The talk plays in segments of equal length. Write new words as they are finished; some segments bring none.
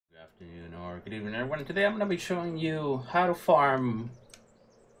Good evening everyone. Today I'm going to be showing you how to farm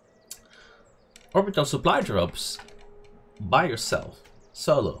orbital supply drops by yourself,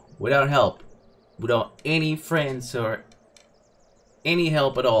 solo, without help, without any friends or any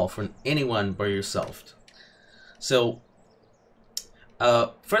help at all from anyone but yourself. So,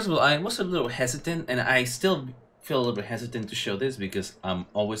 first of all, I was a little hesitant, and I still feel a little bit hesitant to show this because I'm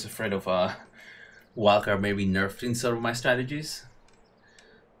always afraid of wildcard maybe nerfing some of my strategies.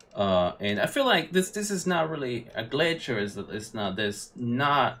 And I feel like this is not really a glitch, or there's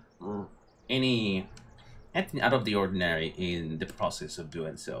not anything out of the ordinary in the process of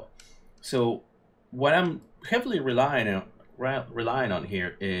doing so. So what I'm heavily relying on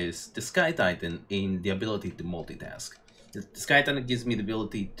here is the Sky Titan in the ability to multitask. The Sky Titan gives me the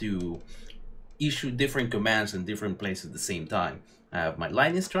ability to issue different commands in different places at the same time. I have my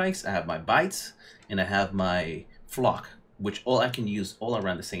lightning strikes, I have my bites, and I have my flock, which all I can use all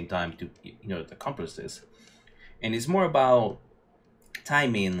around the same time to accomplish this. And it's more about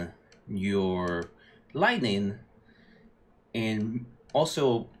timing your lightning and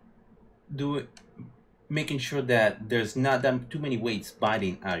also making sure that there's not that too many weights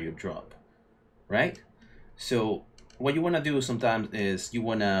biting out of your drop, right? So what you want to do sometimes is you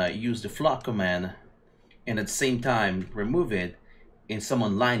want to use the flock command and at the same time remove it and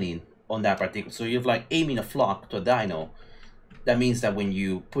summon lightning on that particular. So you're like aiming a flock to a dino. That means that when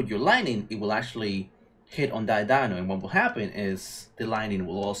you put your lightning, it will actually hit on that dino, and what will happen is the lightning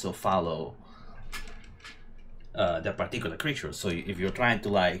will also follow that particular creature. So if you're trying to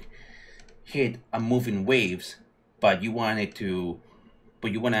like hit a moving waves, but you want it to,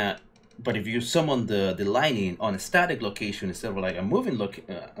 but if you summon the lightning on a static location instead of like a moving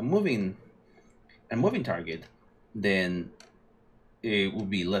target, then it will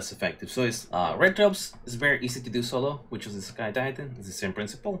be less effective. So it's red drops is very easy to do solo, which is the Sky Titan. It's the same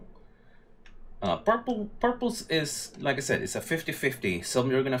principle. Purples is, like I said, it's a 50-50. Some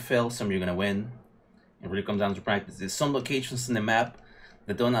you're gonna fail, some you're gonna win. It really comes down to practice. There's some locations in the map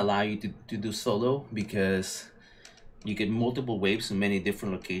that don't allow you to do solo because you get multiple waves in many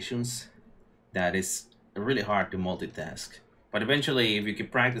different locations. That is really hard to multitask. But eventually, if you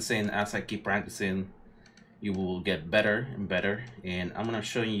keep practicing, as I keep practicing, you will get better and better. And I'm gonna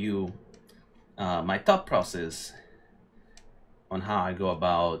show you my thought process on how I go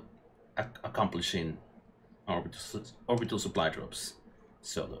about accomplishing orbital supply drops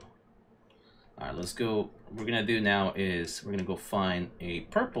solo. All right, let's go. What we're gonna do now is we're gonna go find a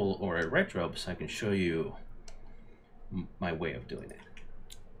purple or a red drop so I can show you my way of doing it.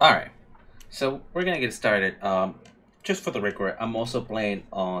 All right, so we're gonna get started. Just for the record, I'm also playing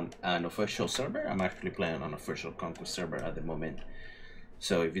on an official server. I'm actually playing on an official Conquest server at the moment.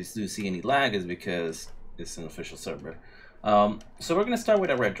 So if you do see any lag, it's because it's an official server. So we're gonna start with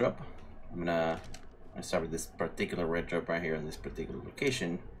a red drop. I'm gonna start with this particular red drop right here in this particular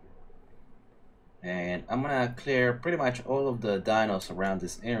location. And I'm gonna clear pretty much all of the dinos around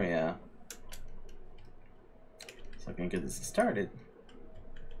this area so I can get this started.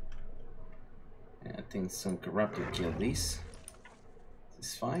 And I think some corrupt will kill these. This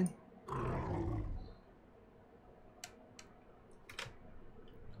is fine.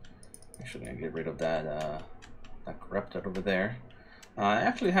 Actually, I'm gonna get rid of that that corrupted over there. I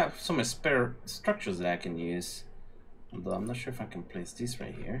actually have some spare structures that I can use, although I'm not sure if I can place these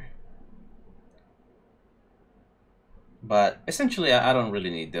right here. But essentially, I don't really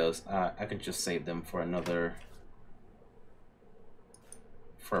need those. I can just save them for a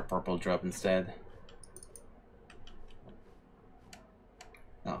purple drop instead.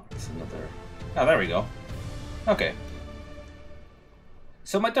 Oh, it's another. Oh, there we go. Okay.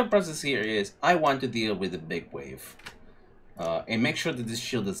 So my thought process here is I want to deal with the big wave. And make sure that this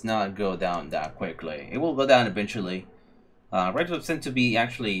shield does not go down that quickly. It will go down eventually. Red drops tend to be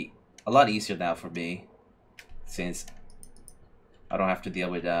actually a lot easier now for me, since I don't have to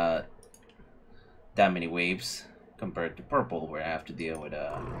deal with that many waves compared to purple, where I have to deal with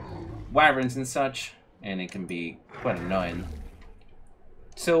wyverns and such, and it can be quite annoying.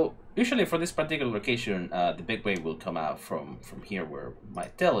 So usually for this particular location, the big wave will come out from here where my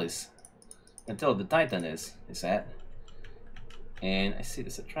tail the Titan is at. And I see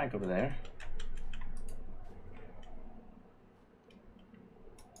there's a track over there.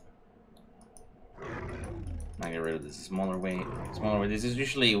 I get rid of this smaller way. This is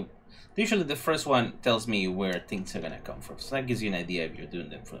usually the first one tells me where things are gonna come from. So that gives you an idea if you're doing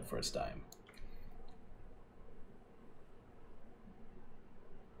them for the first time.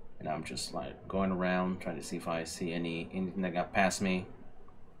 And I'm just like going around trying to see if I see anything that got past me.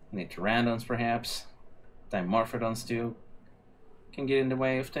 Any pteranodons perhaps? Dimorphodons too. can get in the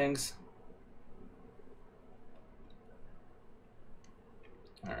way of things.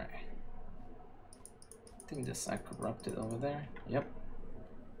 Alright. I think this I corrupted over there. Yep.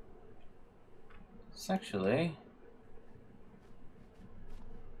 It's actually...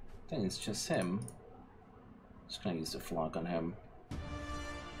 I think it's just him. Just gonna use the flock on him.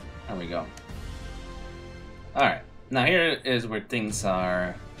 There we go. Alright. Now here is where things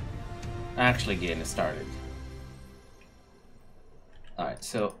are actually getting started. Alright,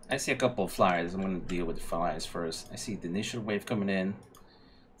 so I see a couple of flyers. I'm gonna deal with the flyers first. I see the initial wave coming in.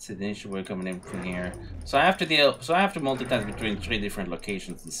 See the initial wave coming in from here. So I have to multitask between 3 different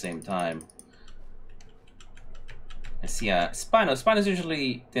locations at the same time. I see a Spino. Spino is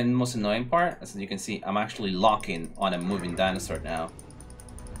usually the most annoying part. As you can see, I'm actually locking on a moving dinosaur now,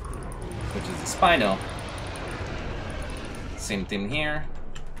 which is the Spino. Same thing here.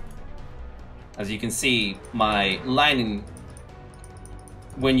 As you can see, my lining,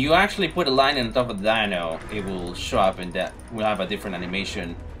 when you actually put a line on top of the dino, it will show up and that will have a different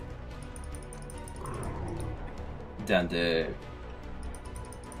animation than the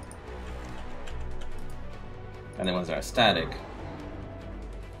ones that are static.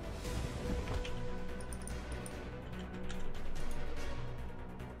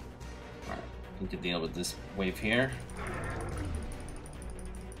 Alright, need to deal with this wave here.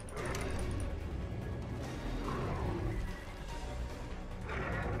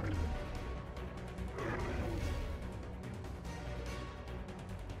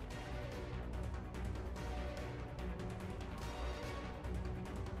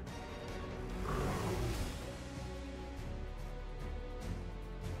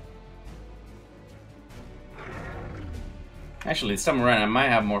 Actually, this time around I might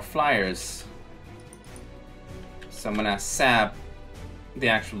have more flyers, so I'm gonna sap the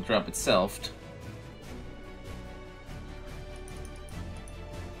actual drop itself.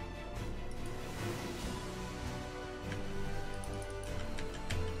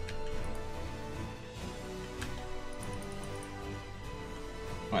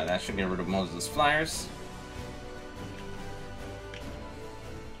 Alright, that should get rid of most of those flyers.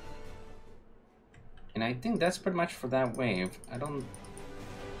 And I think that's pretty much for that wave. I don't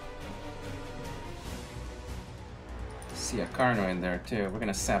see a Carno in there too. We're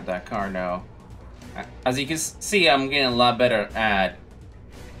gonna sap that Carno. As you can see, I'm getting a lot better at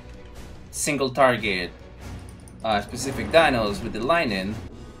single target specific dinos with the line-in.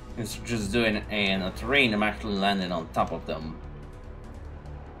 It's just doing in a terrain, I'm actually landing on top of them.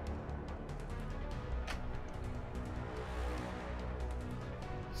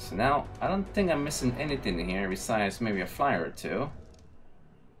 So now, I don't think I'm missing anything here besides maybe a flyer or two.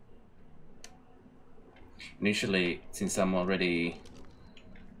 Initially, since I'm already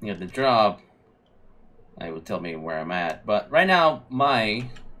near the drop, it will tell me where I'm at. But right now,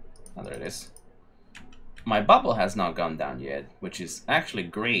 oh, there it is. My bubble has not gone down yet, which is actually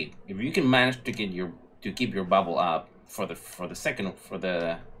great. If you can manage to keep your bubble up for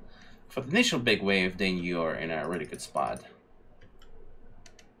the initial big wave, then you're in a really good spot.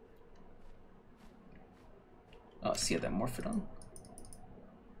 Oh, see that Morphodon?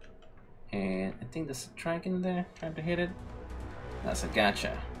 And I think there's a dragon there, trying to hit it. That's a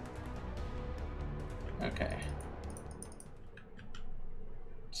gotcha. Okay.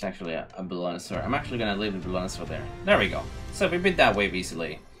 It's actually a Bulanosaur. I'm actually gonna leave the Bulanosaur there. There we go. So we beat that wave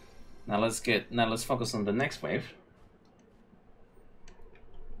easily. Now let's focus on the next wave.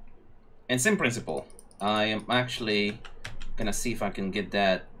 And same principle. I am actually gonna see if I can get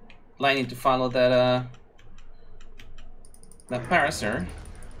that lining to follow that Parasaur.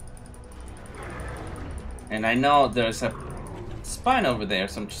 And I know there's a spine over there,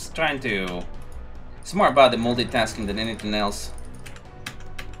 so I'm just trying to... It's more about the multitasking than anything else.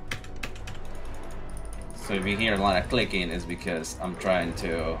 So if you hear a lot of clicking, it's because I'm trying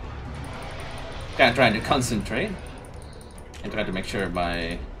to... trying to concentrate. And try to make sure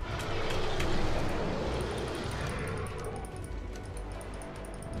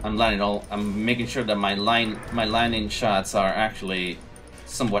I'm making sure that my lining shots are actually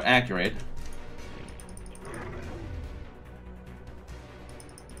somewhat accurate.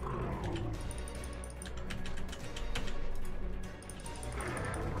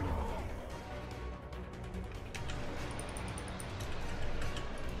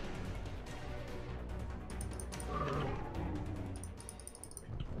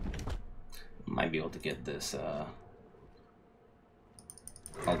 Might be able to get this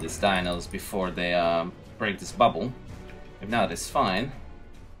all these dinos before they break this bubble. If not, it's fine.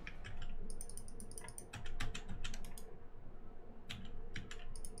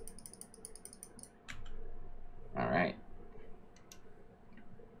 Alright.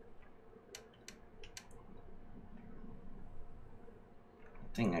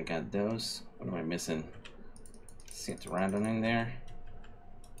 think I got those. What am I missing? See it random in there.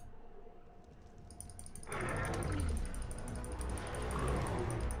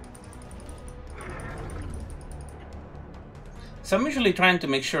 So I'm usually trying to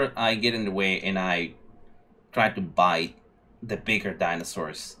make sure I get in the way and I try to bite the bigger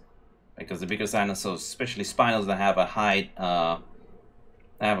dinosaurs, because the bigger dinosaurs, especially Spinos that have a high, that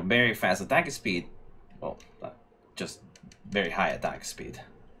have a very fast attack speed, well, just very high attack speed,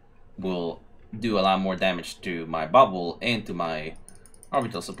 will do a lot more damage to my bubble and to my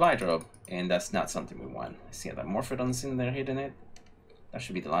orbital supply drop, and that's not something we want. I see that Morphodon's in there hitting it. That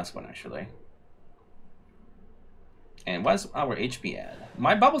should be the last one, actually. And what's our HP at?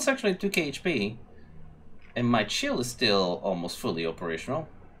 My bubble's actually 2k HP, and my chill is still almost fully operational.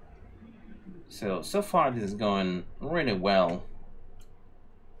 So far this is going really well.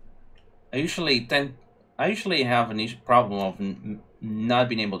 I usually have an problem of not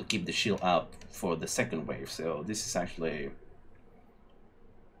being able to keep the shield up for the second wave, so this is actually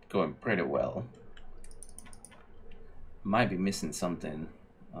going pretty well. Might be missing something.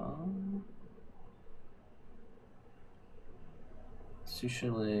 It's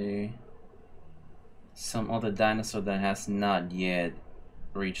usually some other dinosaur that has not yet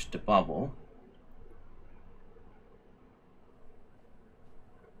reached the bubble.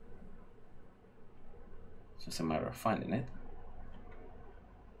 It's just a matter of finding it.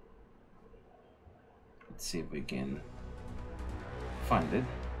 Let's see if we can find it.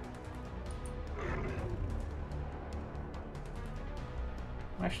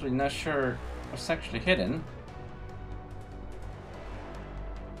 I'm actually not sure what's actually hidden.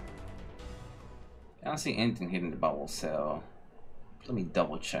 I don't see anything hidden in the bubble, so let me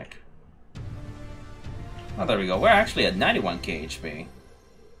double check. Oh, there we go. We're actually at 91k HP.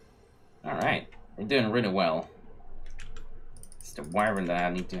 Alright, we're doing really well. It's the wyvern that I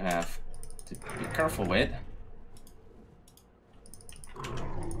need to have to be careful with.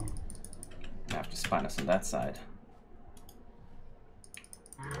 I have to spine us on that side.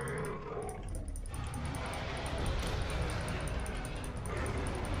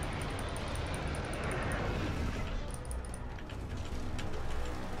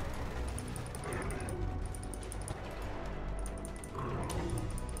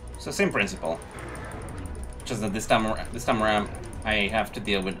 So same principle, just that this time around I have to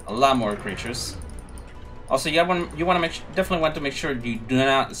deal with a lot more creatures. Also, definitely want to make sure you do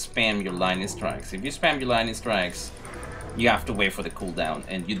not spam your lightning strikes. If you spam your lightning strikes, you have to wait for the cooldown,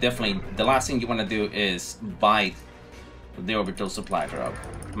 and the last thing you want to do is bite the orbital supply drop.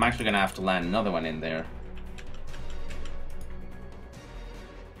 I'm actually gonna have to land another one in there.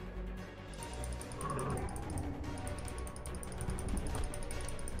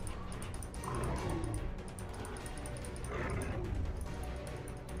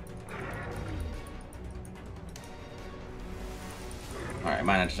 Alright,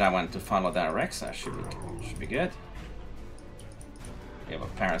 managed that one to follow that Rex. That should be good. We have a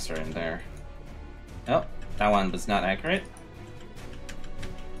Parasaur in there. Oh, that one was not accurate.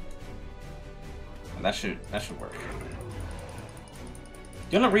 That should work.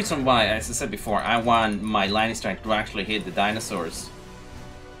 The only reason why, as I said before, I want my lightning strike to actually hit the dinosaurs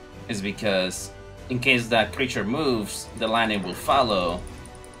is because in case that creature moves, the lightning will follow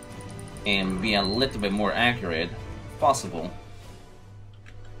and be a little bit more accurate if possible.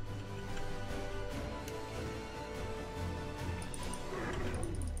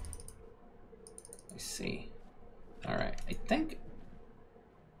 Alright, I think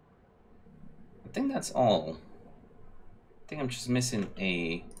that's all. I think I'm just missing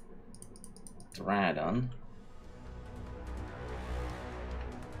a Pteranodon.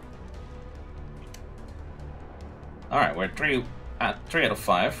 Alright, we're at 3 out of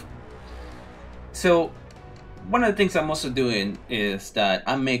 5. So one of the things I'm also doing is that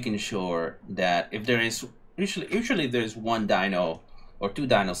I'm making sure that if there is usually there's one dino or 2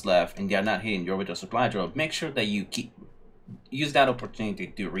 dinos left and they're not hitting your orbital supply drop, make sure that you use that opportunity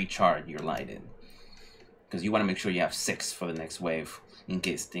to recharge your lightning, because you want to make sure you have 6 for the next wave in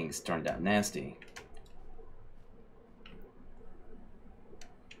case things turn out nasty.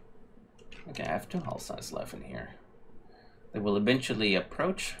 Okay, I have 2 hull size left in here. They will eventually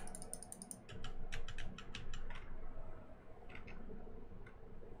approach.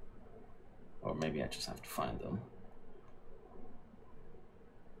 Or maybe I just have to find them.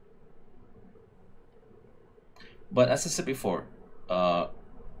 But as I said before, it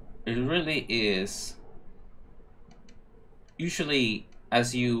really is, usually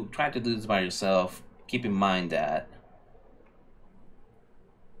as you try to do this by yourself, keep in mind that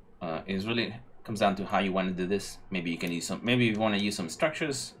it's really Comes down to how you want to do this. Maybe you can use some. Maybe if you want to use some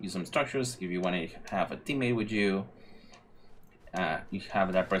structures, use some structures. If you want to have a teammate with you, you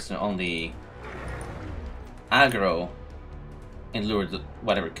have that person only aggro and lure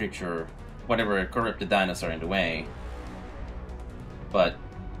whatever creature, whatever corrupted dinos are in the way. But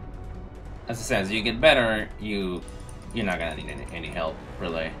as I said, as you get better, you're not gonna need any help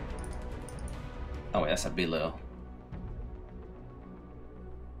really. Oh wait, that's a below.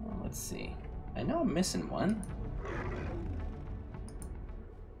 Well, let's see. I know I'm missing one.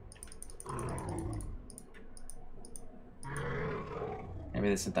 Maybe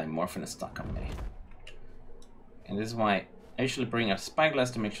there's a dimorphin stuck on me. And this is why I usually bring a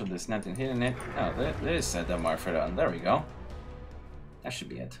spyglass to make sure there's nothing hidden in it. Oh, there is a dimorphin on. There we go. That should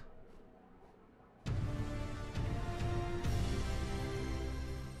be it.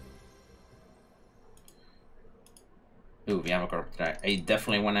 Ooh, we have a corrupted. I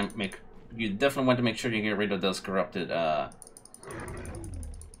definitely want to make. You definitely want to make sure you get rid of those corrupted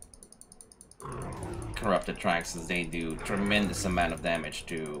tracks, as they do tremendous amount of damage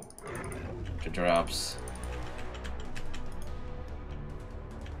to drops.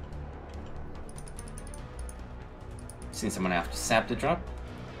 Since I'm gonna have to sap the drop.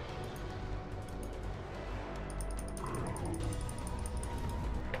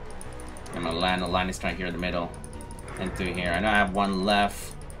 I'm gonna land a line strike here in the middle. Into here. I know I have one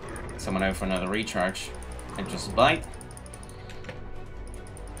left. So I'm gonna go for another recharge. And just bite.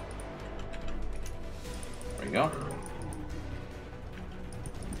 There we go.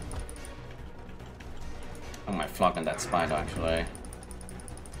 I might flock on that spider actually.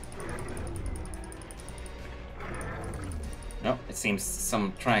 Nope, it seems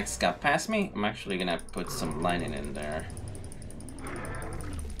some tracks got past me. I'm actually gonna put some lining in there.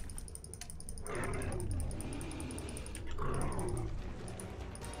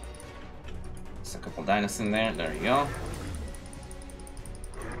 There's a couple dinos in there. There you go.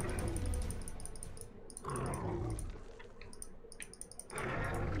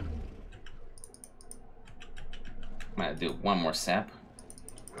 I'm gonna do one more sap.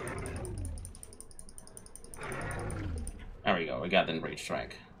 There we go, we got the enraged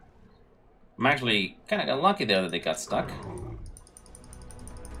strike. I'm actually kind of got lucky there that they got stuck.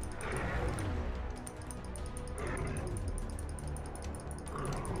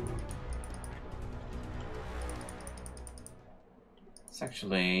 It's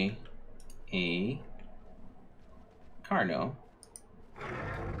actually a Carno.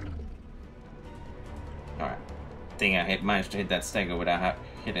 Alright. I think I managed to hit that stego without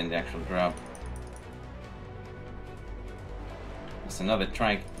hitting the actual drop. There's another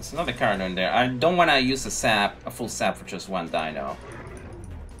trike. There's another card in there. I don't want to use a full sap for just one dino.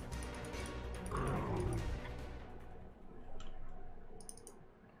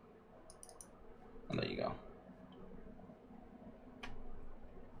 And there you go.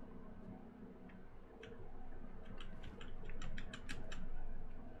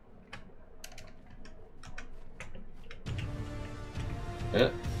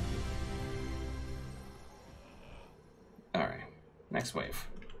 Alright. Next wave.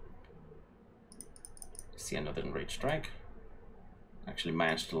 See another enraged strike. Actually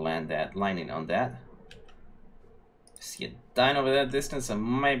managed to land that lining on that. See a dino over that distance. I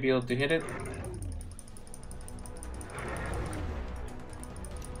might be able to hit it.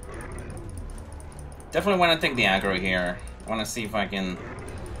 Definitely want to take the aggro here. I want to see if I can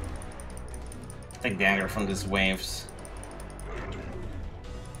take the aggro from these waves.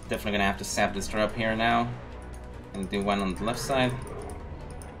 Definitely gonna have to sap this drop here now. And do one on the left side.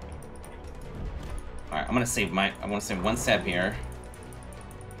 Alright, I want to save one sap here.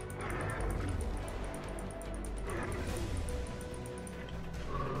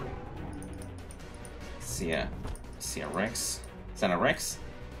 See a Rex. Is that a Rex?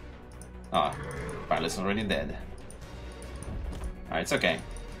 Oh, pilot's already dead. Alright, it's okay.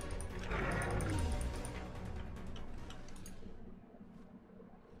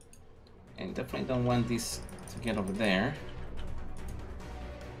 And definitely don't want these to get over there.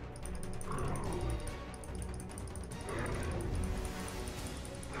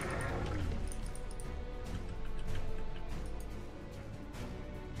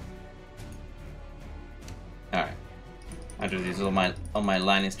 Alright. I'll just use all my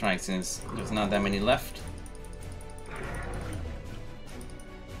line strikes since there's not that many left.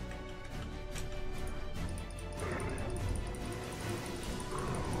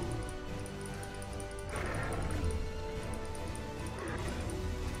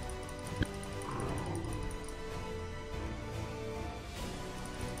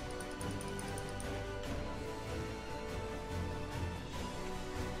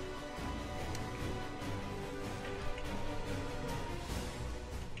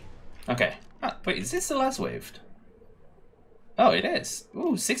 Okay. Wait, is this the last wave? Oh, it is.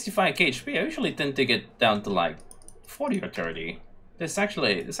 Ooh, 65 HP. I usually tend to get down to like 40 or 30. This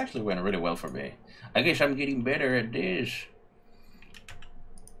actually went really well for me. I guess I'm getting better at this.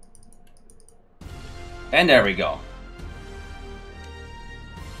 And there we go.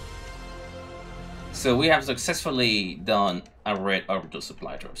 So we have successfully done a red orbital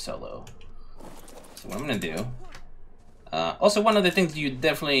supply drop solo. So what I'm gonna do. Also, one of the things you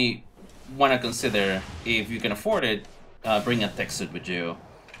definitely want to consider, if you can afford it, bring a tech suit with you.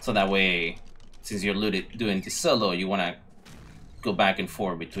 So that way, since you're doing this solo, you want to go back and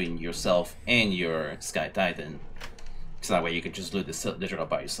forth between yourself and your Sky Titan. So that way you can just loot the drop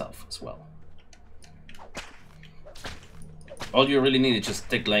by yourself as well. All you really need is just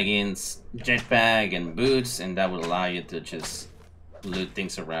thick leggings, jetpack, and boots, and that will allow you to just loot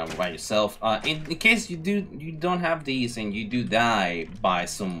things around by yourself. In case you don't have these and you do die by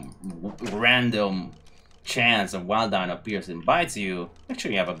some random chance, a wild dino appears and bites you, make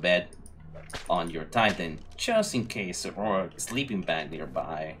sure you have a bed on your Titan, just in case, or a sleeping bag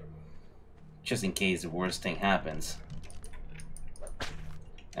nearby, just in case the worst thing happens.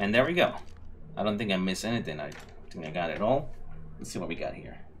 And there we go. I don't think I missed anything. I think I got it all. Let's see what we got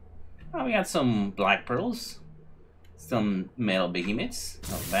here. Oh, we got some black pearls, some metal behemoths,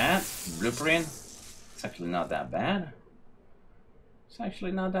 not bad. Blueprint, it's actually not that bad. It's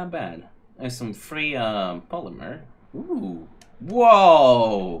actually not that bad. There's some free polymer. Ooh,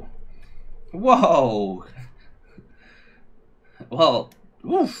 whoa, whoa. Well,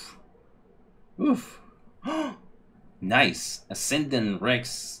 oof, oof. Nice, Ascendant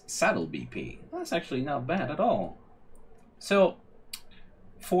Rex saddle BP. That's actually not bad at all. So,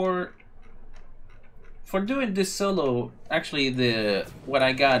 for doing this solo, actually what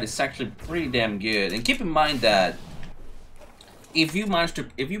I got is actually pretty damn good. And keep in mind that if you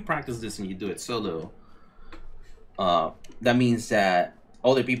practice this and you do it solo, that means that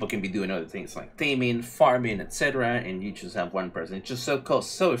other people can be doing other things like taming, farming, etc., and you just have one person. It's just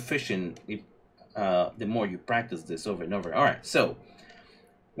so efficient if, the more you practice this over and over. All right, so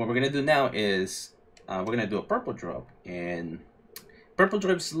what we're gonna do now is we're gonna do a purple drop, and purple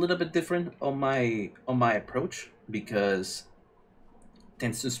drop is a little bit different on my approach because it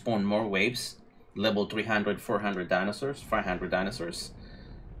tends to spawn more waves, level 300, 400 dinosaurs, 500 dinosaurs.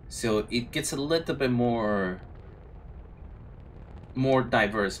 So it gets a little bit more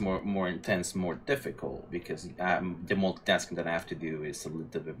diverse, more intense, more difficult because the multitasking that I have to do is a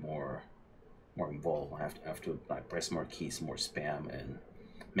little bit more involved. I have to like press more keys, more spam, and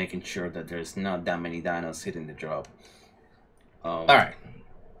making sure that there's not that many dinos hitting the drop. All right.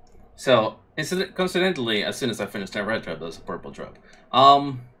 So coincidentally, as soon as I finished that red drop, there's a purple drop.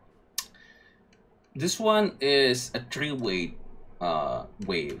 This one is a 3-weight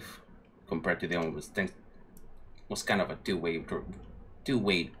wave compared to the other one was kind of a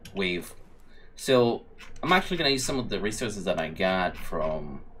 2-weight wave. So I'm actually gonna use some of the resources that I got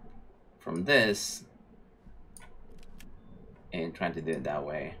from this and trying to do it that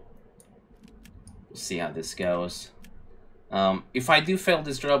way. We'll see how this goes. If I do fail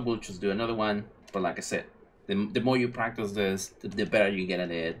this drop, we'll just do another one. But like I said, the more you practice this, the better you get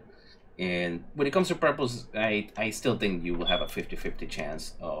at it. And when it comes to purples, I still think you will have a 50-50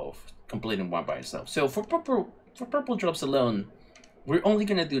 chance of completing one by yourself. So for purple drops alone, we're only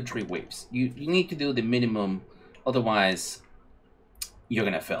gonna do 3 waves. You need to do the minimum, otherwise you're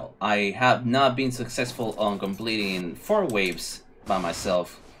gonna fail. I have not been successful on completing 4 waves by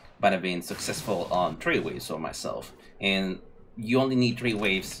myself, but I've been successful on 3 waves by myself. And you only need 3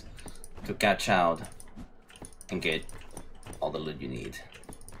 waves to catch out and get all the loot you need.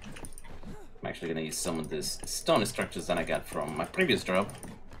 I'm actually gonna use some of these stone structures that I got from my previous drop.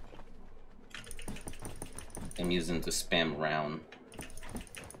 I'm using to spam around.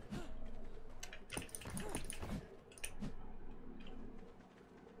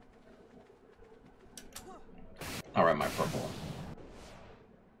 Alright, my purple.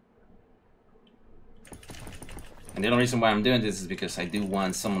 And the only reason why I'm doing this is because I do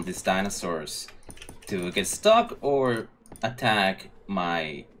want some of these dinosaurs to get stuck or attack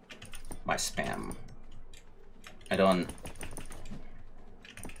my spam. I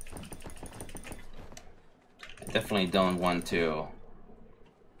definitely don't want to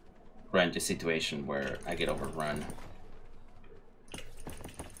run into a situation where I get overrun.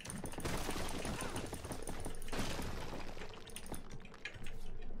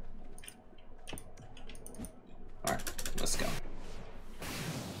 Alright, let's go.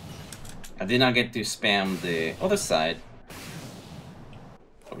 I did not get to spam the other side,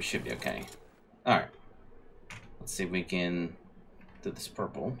 but we should be okay. Alright, let's see if we can do this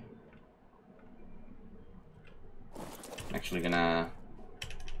purple. Actually gonna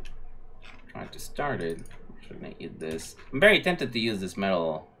try to start it. Actually gonna eat this. I'm very tempted to use this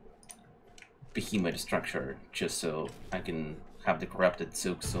metal behemoth structure just so I can have the corrupted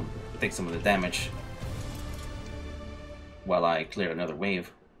Zook so take some of the damage while I clear another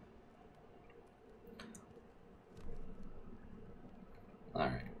wave.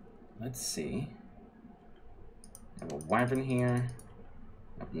 Alright, let's see. I have a wyvern here.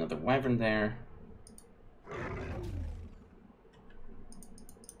 I have another wyvern there.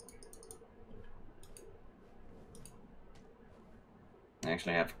 I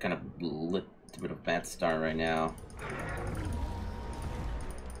actually have kind of a little bit of bad start right now.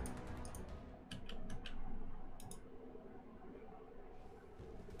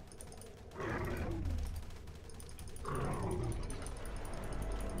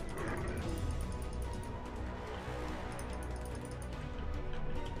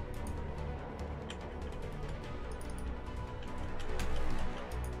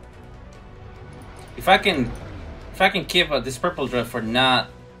 If I can keep this purple drift for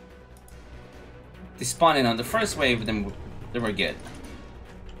not despawning on the first wave, then we're good.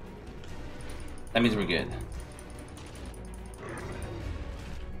 That means we're good.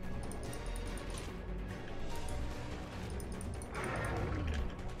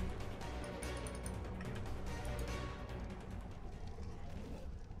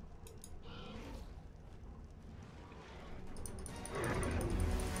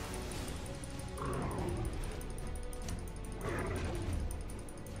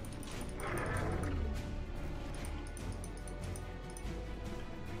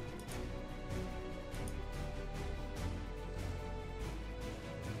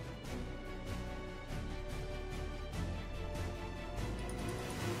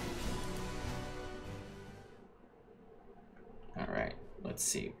 Alright, let's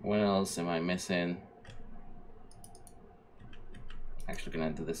see. What else am I missing? Actually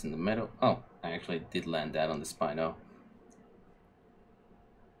gonna do this in the middle. Oh, I actually did land that on the Spino.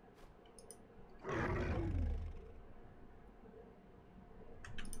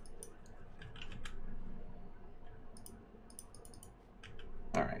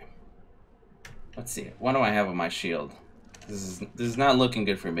 Alright. Let's see. What do I have on my shield? This is not looking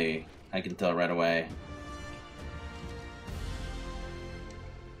good for me. I can tell right away.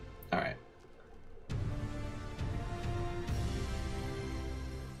 Alright.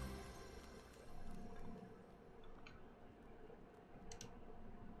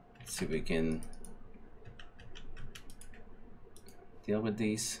 Let's see if we can deal with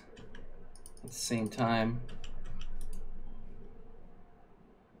these at the same time.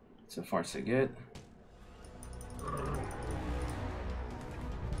 So far, so good.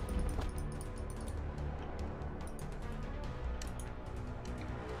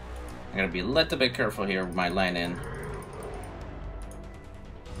 I gotta be a little bit careful here with my line in.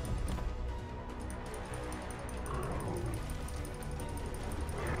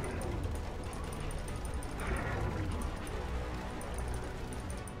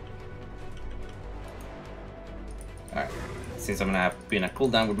 Alright, since I'm gonna be in a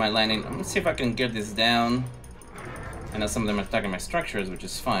cooldown with my lining, I'm gonna see if I can get this down. I know some of them are attacking my structures, which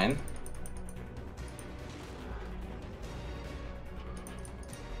is fine.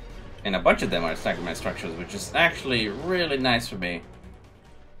 And a bunch of them are attacking my structures, which is actually really nice for me.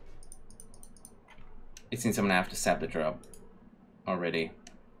 It seems I'm gonna have to sap the drop already.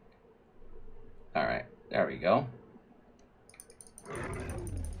 Alright, there we go.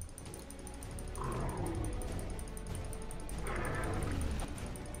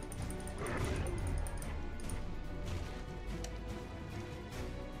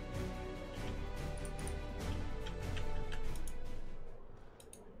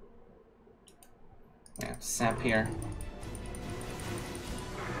 Yeah, sap here.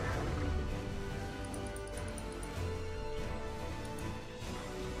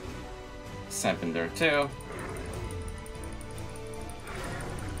 Sap in there too.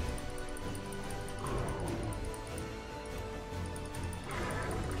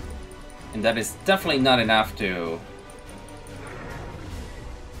 And that is definitely not enough to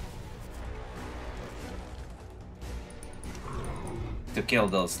kill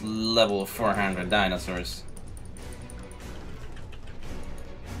those level 400 dinosaurs.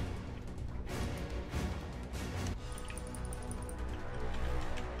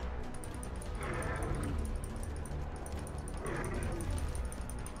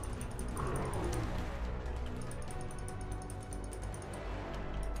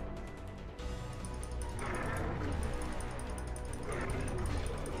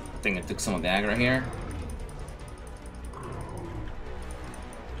 I think I took some of the aggro here.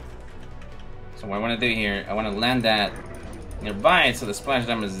 So what I want to do here, I want to land that nearby, so the splash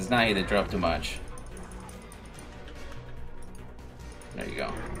damage is not here to drop too much. There you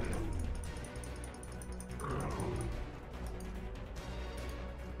go.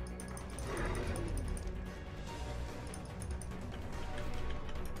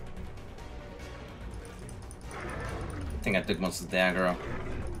 I think I took most of the aggro.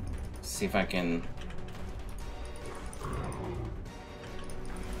 See if I can.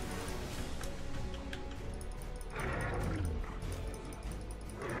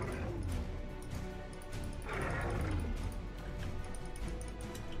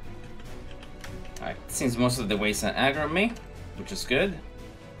 Alright, seems most of the ways are aggro me, which is good.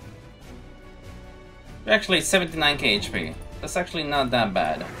 Actually, 79k HP. That's actually not that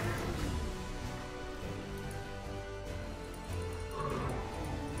bad.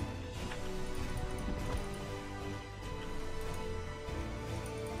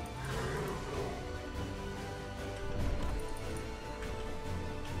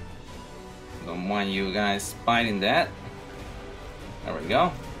 Don't want you guys fighting that. There we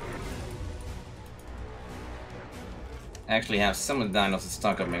go. I actually have some of the dinos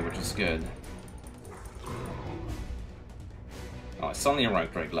stuck on me, which is good. Oh, it's only a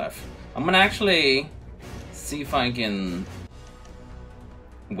right break left. I'm gonna actually see if I can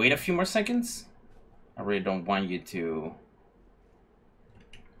wait a few more seconds. I really don't want you to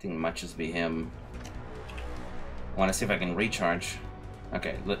think much as be him. I want to see if I can recharge.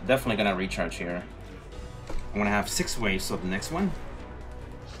 Okay, definitely gonna recharge here. I'm gonna have 6 waves of the next one.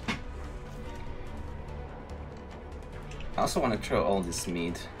 I also want to throw all this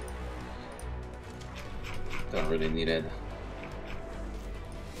meat. Don't really need it.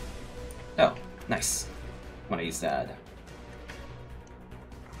 Oh, nice. I'm gonna use that.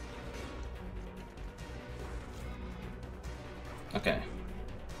 Okay.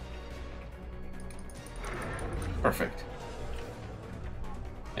 Perfect.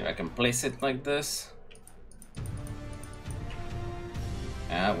 Maybe I can place it like this.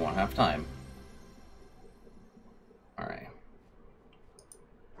 I won't have time. Alright.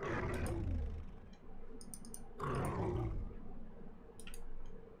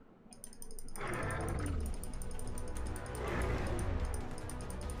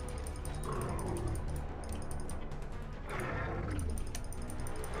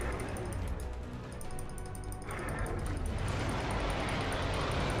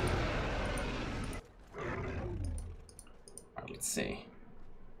 Let's see.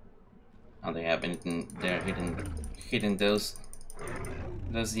 Oh, they have anything there hitting those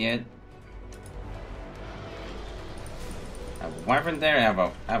yet? I have a wyvern there. I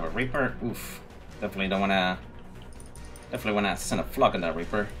have a reaper. Oof. Definitely wanna send a flock on that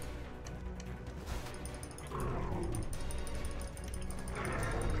reaper.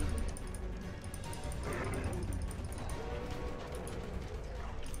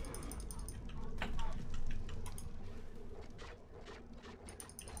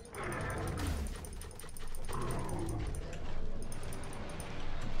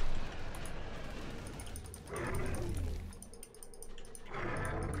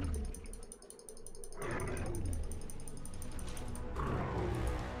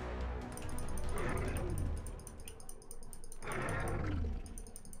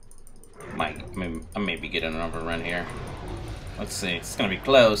 I may be getting an overrun here. Let's see. It's gonna be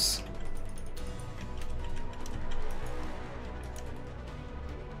close.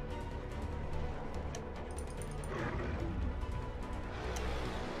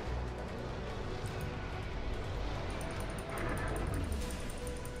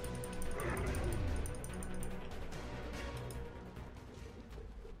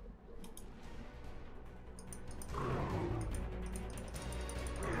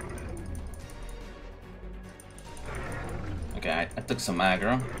 Okay, I took some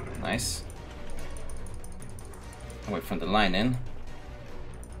aggro. Nice. I'll wait for the line in.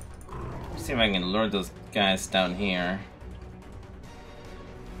 See if I can lure those guys down here.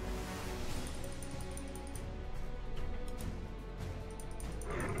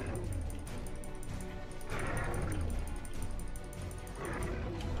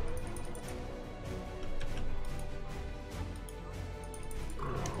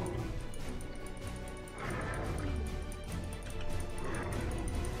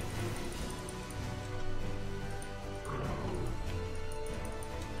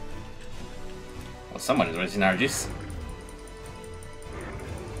 Someone is raising RGs.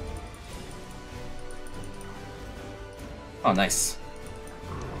 Oh, nice.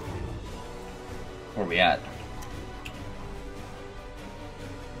 Where are we at?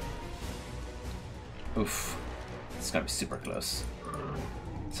 Oof. It's gonna be super close.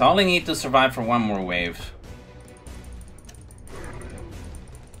 So I only need to survive for one more wave.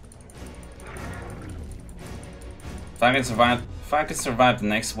 if I can survive the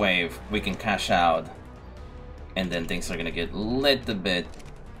next wave, we can cash out, and then things are gonna get a little bit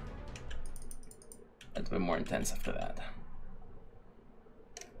more intense after that.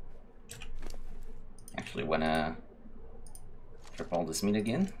 Actually, wanna drop all this meat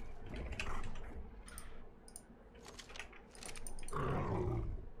again.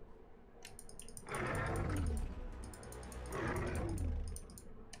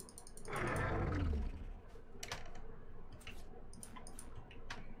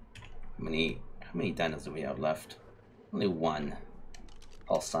 How many dinos do we have left? Only one.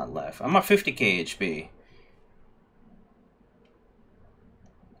 Hostile left. I'm at 50k HP.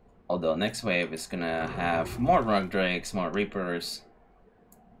 Although next wave is gonna have more rock drakes, more reapers,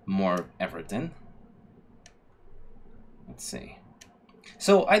 more everything. Let's see.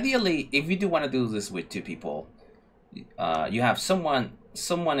 So ideally, if you do want to do this with 2 people, you have someone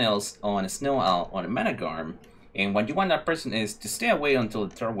else on a snow owl on a managarm, and what you want that person is to stay away until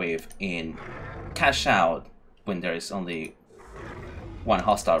the 3rd wave and cash out when there is only 1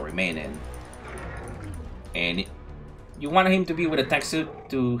 hostile remaining. And you want him to be with a tech suit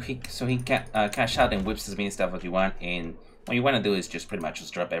so he can cash out and whips as many stuff as you want. And what you want to do is just pretty much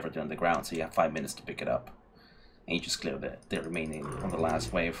just drop everything on the ground, so you have 5 minutes to pick it up, and you just clear the remaining on the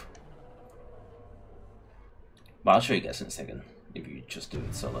last wave. But I'll show you guys in a second if you just do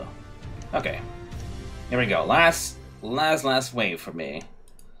it solo. Okay, here we go. Last wave for me.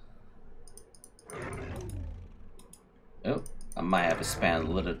 Oh, I might have spammed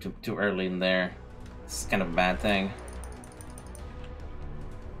a little too early in there. It's kind of a bad thing.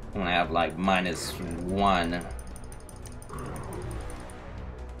 When I have like -1.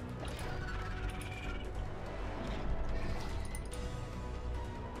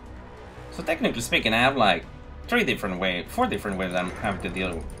 So technically speaking, I have like 4 different waves I'm having to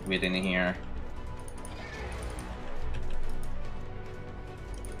deal with in here.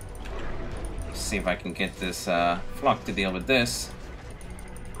 See if I can get this flock to deal with this.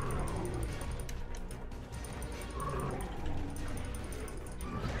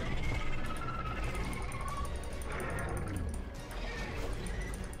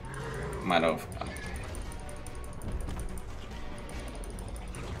 Might have.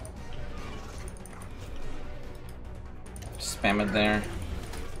 Spam it there.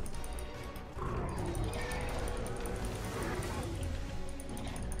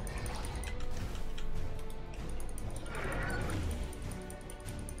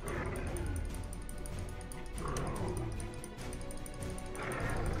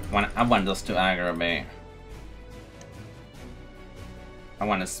 I want those to aggro me. I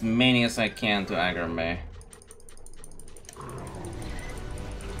want as many as I can to aggro me.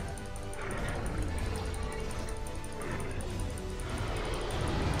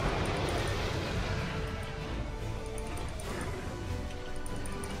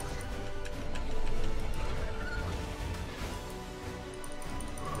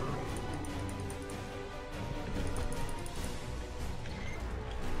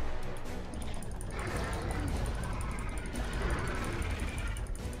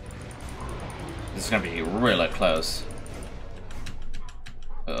 This is gonna be really close.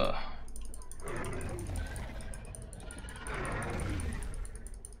 Ugh.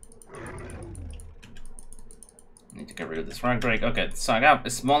 Need to get rid of this rock break. Okay, so I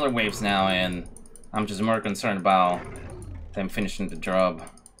got smaller waves now, and I'm just more concerned about them finishing the job.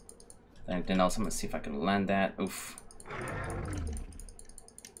 Anything else? I'm gonna see if I can land that. Oof.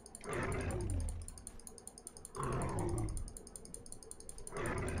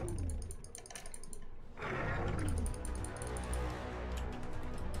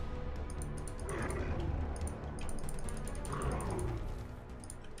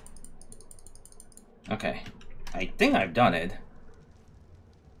 Okay, I think I've done it.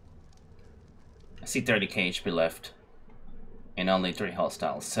 I see 30k HP left and only 3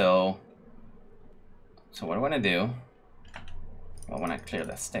 hostiles. So what I want to do, well, I want to clear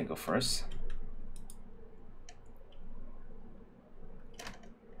that stego first.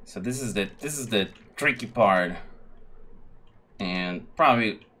 So this is the tricky part, and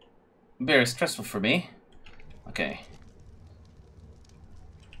probably very stressful for me. Okay.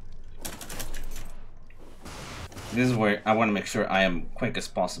 This is where I want to make sure I am quick as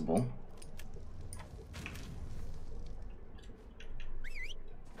possible.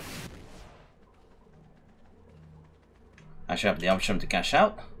 I should have the option to cash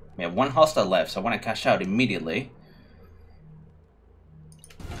out. We have 1 hostile left, so I want to cash out immediately.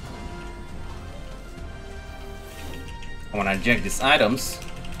 I want to eject these items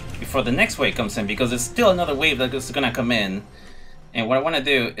before the next wave comes in, because there's still another wave that is going to come in. And what I want to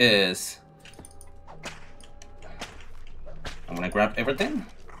do is grab everything.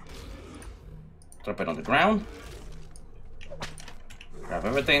 Drop it on the ground. Grab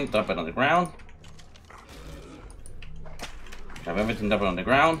everything, drop it on the ground. Grab everything, drop it on the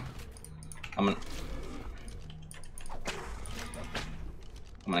ground. I'm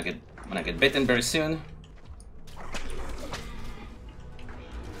gonna get bitten very soon.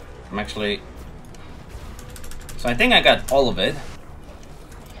 I'm actually... So I think I got all of it.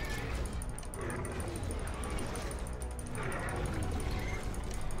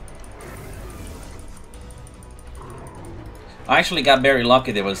 I actually got very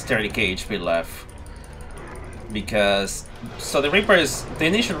lucky there was 30k HP left. Because... So the Reapers, the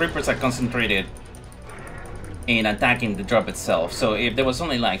initial Reapers are concentrated in attacking the drop itself. So if there was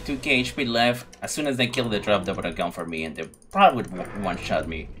only like 2k HP left, as soon as they killed the drop, they would have gone for me and they probably would one-shot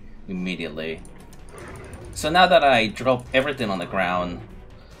me immediately. So now that I drop everything on the ground,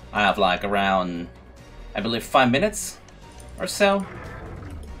 I have like around, I believe, 5 minutes or so.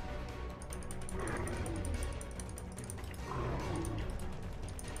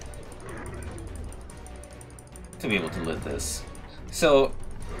 To be able to loot this. So,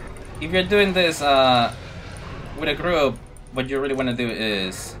 if you're doing this with a group, what you really want to do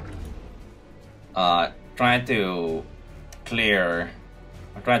is try to clear,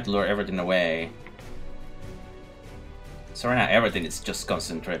 or try to lure everything away. So right now everything is just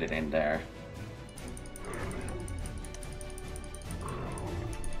concentrated in there.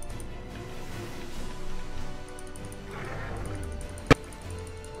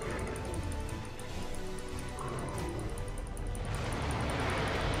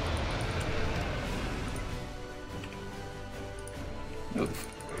 Oof,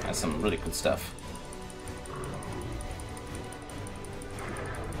 that's some really good stuff.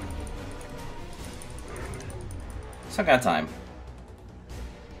 So I got time.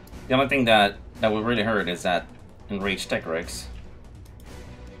 The only thing that will really hurt is that enraged tech rigs.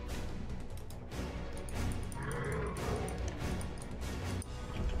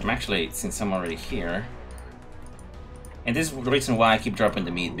 I'm actually, since I'm already here, and this is the reason why I keep dropping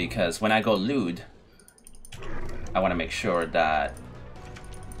the meat, because when I go loot, I want to make sure that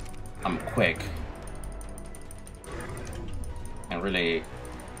I'm quick and really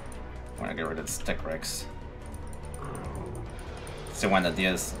want to get rid of the tech rigs. It's the one that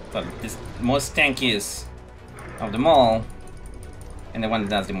is most tankiest of them all, and the one that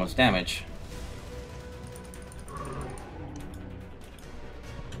does the most damage.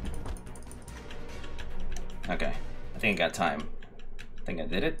 Okay, I think I got time. I think I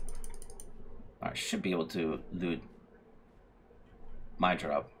did it. I should be able to loot my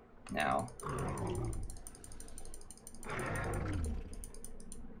drop now.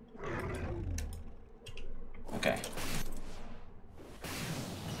 Okay.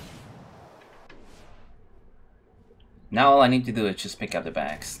 Now all I need to do is just pick up the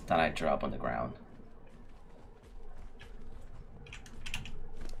bags that I drop on the ground.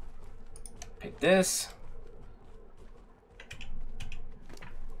 Pick this.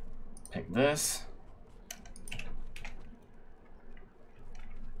 Pick this.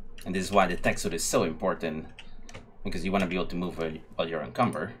 And this is why the tech suit is so important, because you want to be able to move while you're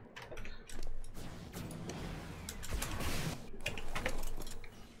encumbered.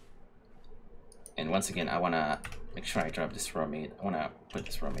 And once again, I want to make sure I drop this raw meat. I want to put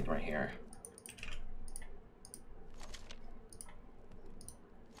this raw meat right here.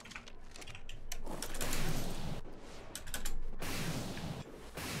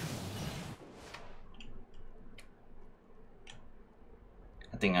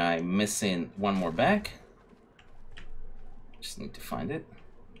 I think I'm missing one more bag. Just need to find it.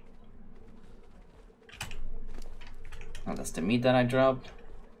 Oh, that's the meat that I dropped.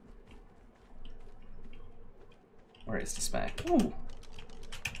 Where is this bag? Ooh.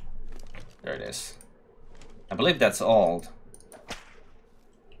 There it is. I believe that's all.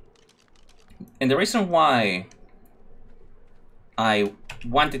 And the reason why I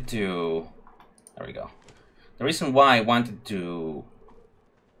wanted to... There we go. The reason why I wanted to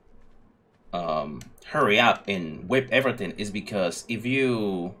hurry up and whip everything is because if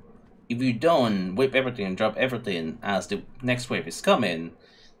you don't whip everything and drop everything as the next wave is coming,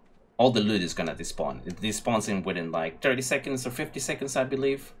 all the loot is gonna despawn. It despawns in within like 30 seconds or 50 seconds, I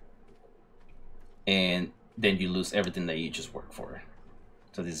believe. And then you lose everything that you just worked for.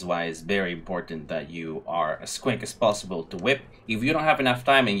 So this is why it's very important that you are as quick as possible to whip. If you don't have enough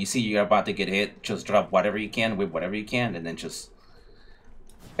time and you see you're about to get hit, just drop whatever you can, whip whatever you can, and then just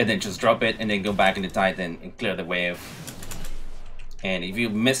drop it and then go back in the Titan and clear the wave. And if you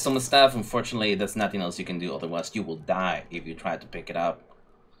miss some stuff, unfortunately, there's nothing else you can do. Otherwise, you will die if you try to pick it up.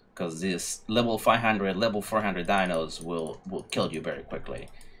 because this level 500, level 400 dinos will kill you very quickly.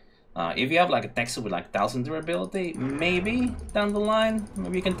 If you have like a Texu with like 1000 durability, maybe down the line,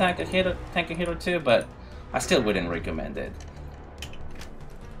 maybe you can tank a hit or two, but I still wouldn't recommend it.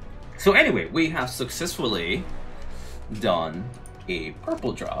 So anyway, we have successfully done a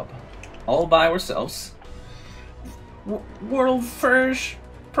purple drop all by ourselves. World first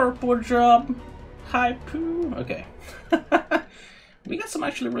purple drop. Haipu. Okay. We got some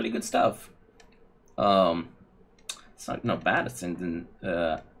actually really good stuff. It's not bad. It's in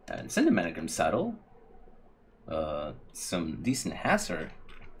the Cinemanagram saddle. Some decent hazard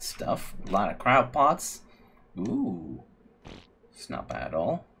stuff. A lot of crowd pots. Ooh, it's not bad at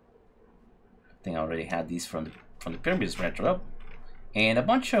all. I think I already had these from the previous retro, and a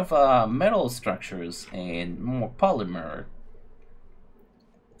bunch of metal structures and more polymer.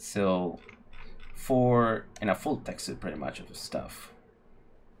 So, and a full Texu pretty much of the stuff.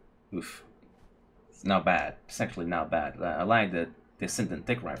 Oof, it's not bad. It's actually not bad. I like the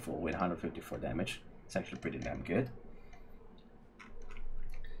synthetic rifle with 154 damage. It's actually pretty damn good.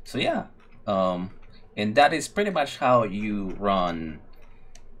 So yeah, and that is pretty much how you run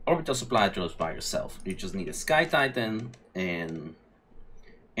orbital supply drops by yourself. You just need a Sky Titan and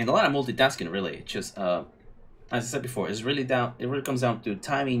a lot of multitasking. Really, it's just as I said before, it really comes down to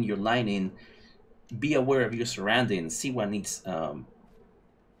timing your lining. Be aware of your surroundings. See what needs to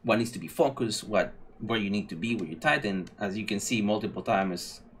be focused. Where you need to be with your Titan. As you can see multiple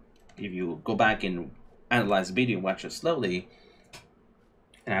times, if you go back and analyze the video, watch it slowly.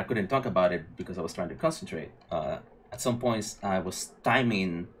 And I couldn't talk about it because I was trying to concentrate. At some points, I was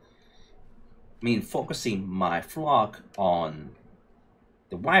focusing my flock on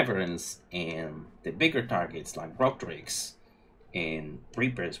the wyverns and the bigger targets like rock drakes and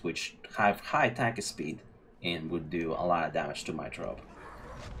reapers, which have high attack speed and would do a lot of damage to my drop.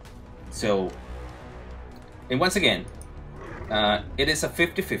 So, and once again, it is a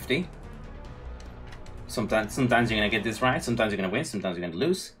 50-50. Sometimes you're gonna get this right, sometimes you're gonna win, sometimes you're gonna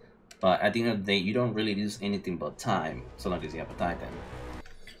lose. But at the end of the day, you don't really lose anything but time, so long as you have a Titan.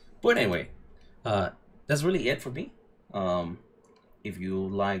 But anyway, that's really it for me. If you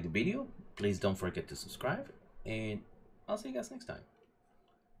liked the video, please don't forget to subscribe, and I'll see you guys next time.